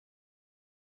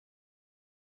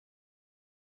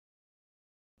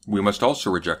We must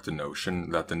also reject the notion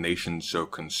that the nation so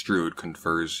construed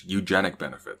confers eugenic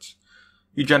benefits.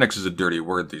 Eugenics is a dirty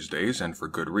word these days, and for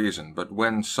good reason, but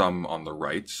when some on the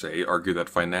right, say, argue that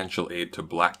financial aid to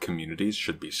black communities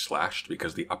should be slashed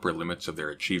because the upper limits of their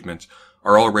achievements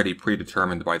are already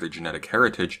predetermined by their genetic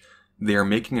heritage, they are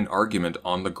making an argument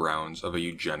on the grounds of a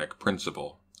eugenic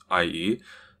principle, i.e.,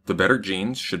 the better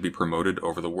genes should be promoted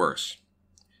over the worse.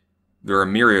 There are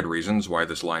myriad reasons why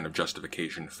this line of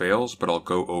justification fails, but I'll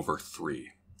go over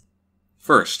 3.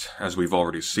 First, as we've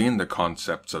already seen, the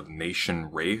concepts of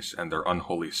nation-race and their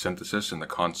unholy synthesis in the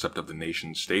concept of the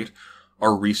nation-state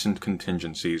are recent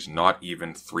contingencies not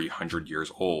even 300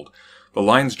 years old. The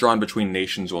lines drawn between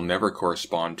nations will never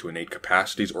correspond to innate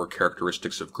capacities or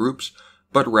characteristics of groups,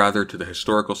 but rather to the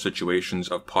historical situations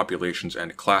of populations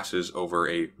and classes over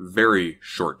a very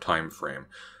short time frame,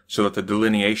 so that the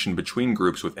delineation between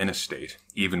groups within a state,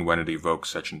 even when it evokes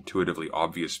such intuitively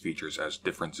obvious features as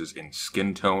differences in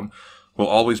skin tone, will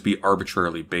always be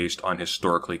arbitrarily based on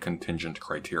historically contingent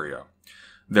criteria.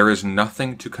 There is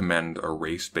nothing to commend a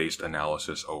race-based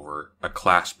analysis over a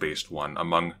class-based one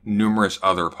among numerous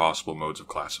other possible modes of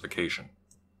classification.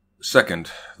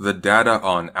 Second, the data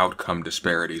on outcome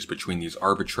disparities between these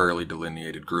arbitrarily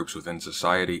delineated groups within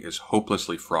society is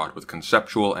hopelessly fraught with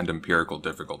conceptual and empirical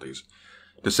difficulties.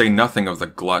 To say nothing of the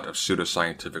glut of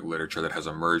pseudoscientific literature that has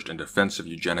emerged in defense of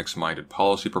eugenics-minded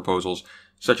policy proposals,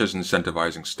 such as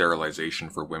incentivizing sterilization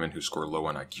for women who score low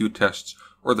on IQ tests,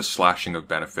 or the slashing of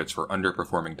benefits for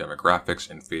underperforming demographics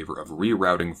in favor of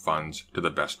rerouting funds to the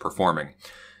best performing,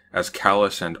 as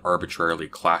callous and arbitrarily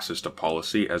classist a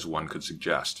policy as one could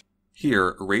suggest.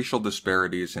 Here, racial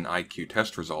disparities in IQ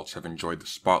test results have enjoyed the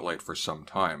spotlight for some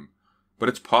time, but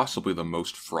it's possibly the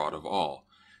most fraught of all.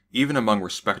 Even among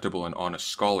respectable and honest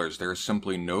scholars, there is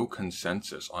simply no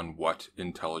consensus on what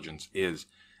intelligence is,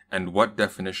 and what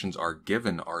definitions are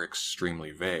given are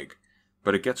extremely vague.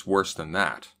 But it gets worse than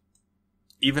that.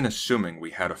 Even assuming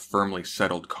we had a firmly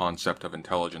settled concept of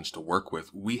intelligence to work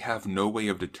with, we have no way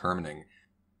of determining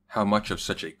how much of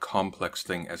such a complex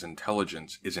thing as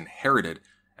intelligence is inherited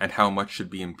and how much should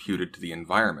be imputed to the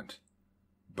environment.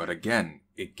 But again,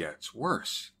 it gets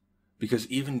worse. Because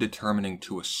even determining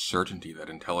to a certainty that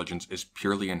intelligence is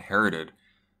purely inherited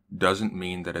doesn't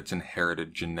mean that it's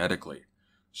inherited genetically.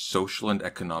 Social and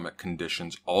economic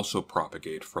conditions also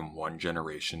propagate from one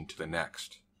generation to the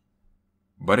next.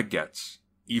 But it gets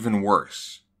even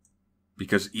worse.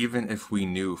 Because even if we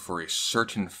knew for a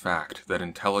certain fact that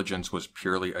intelligence was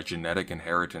purely a genetic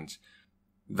inheritance,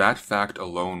 that fact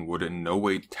alone would in no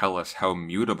way tell us how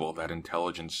mutable that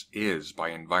intelligence is by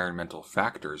environmental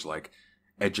factors like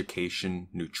education,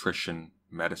 nutrition,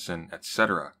 medicine,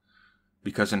 etc.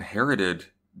 Because inherited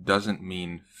doesn't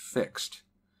mean fixed.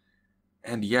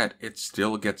 And yet, it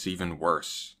still gets even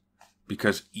worse.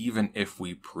 Because even if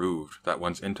we proved that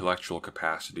one's intellectual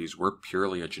capacities were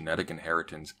purely a genetic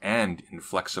inheritance and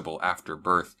inflexible after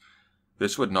birth,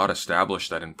 this would not establish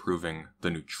that improving the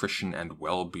nutrition and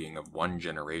well-being of one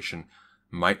generation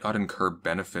might not incur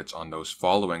benefits on those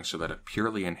following, so that a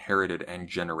purely inherited and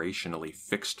generationally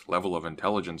fixed level of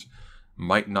intelligence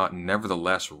might not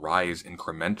nevertheless rise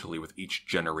incrementally with each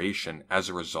generation as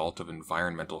a result of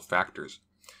environmental factors.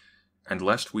 And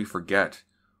lest we forget,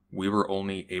 we were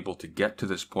only able to get to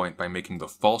this point by making the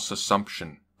false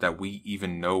assumption that we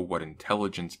even know what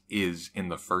intelligence is in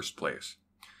the first place.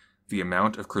 The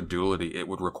amount of credulity it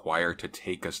would require to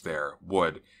take us there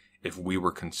would, if we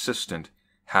were consistent,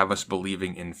 have us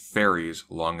believing in fairies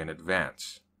long in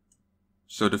advance.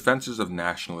 So defenses of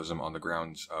nationalism on the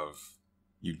grounds of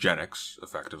eugenics,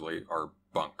 effectively, are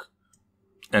bunk.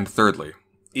 And thirdly,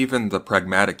 even the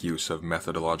pragmatic use of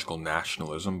methodological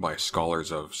nationalism by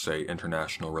scholars of, say,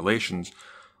 international relations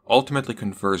ultimately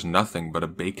confers nothing but a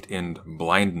baked-in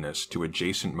blindness to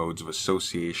adjacent modes of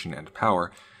association and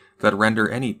power that render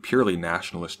any purely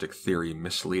nationalistic theory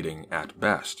misleading at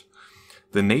best.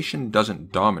 The nation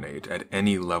doesn't dominate at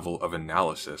any level of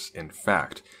analysis, in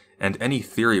fact, and any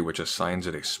theory which assigns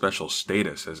it a special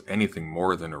status as anything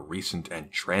more than a recent and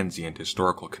transient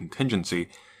historical contingency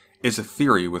is a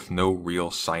theory with no real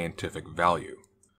scientific value.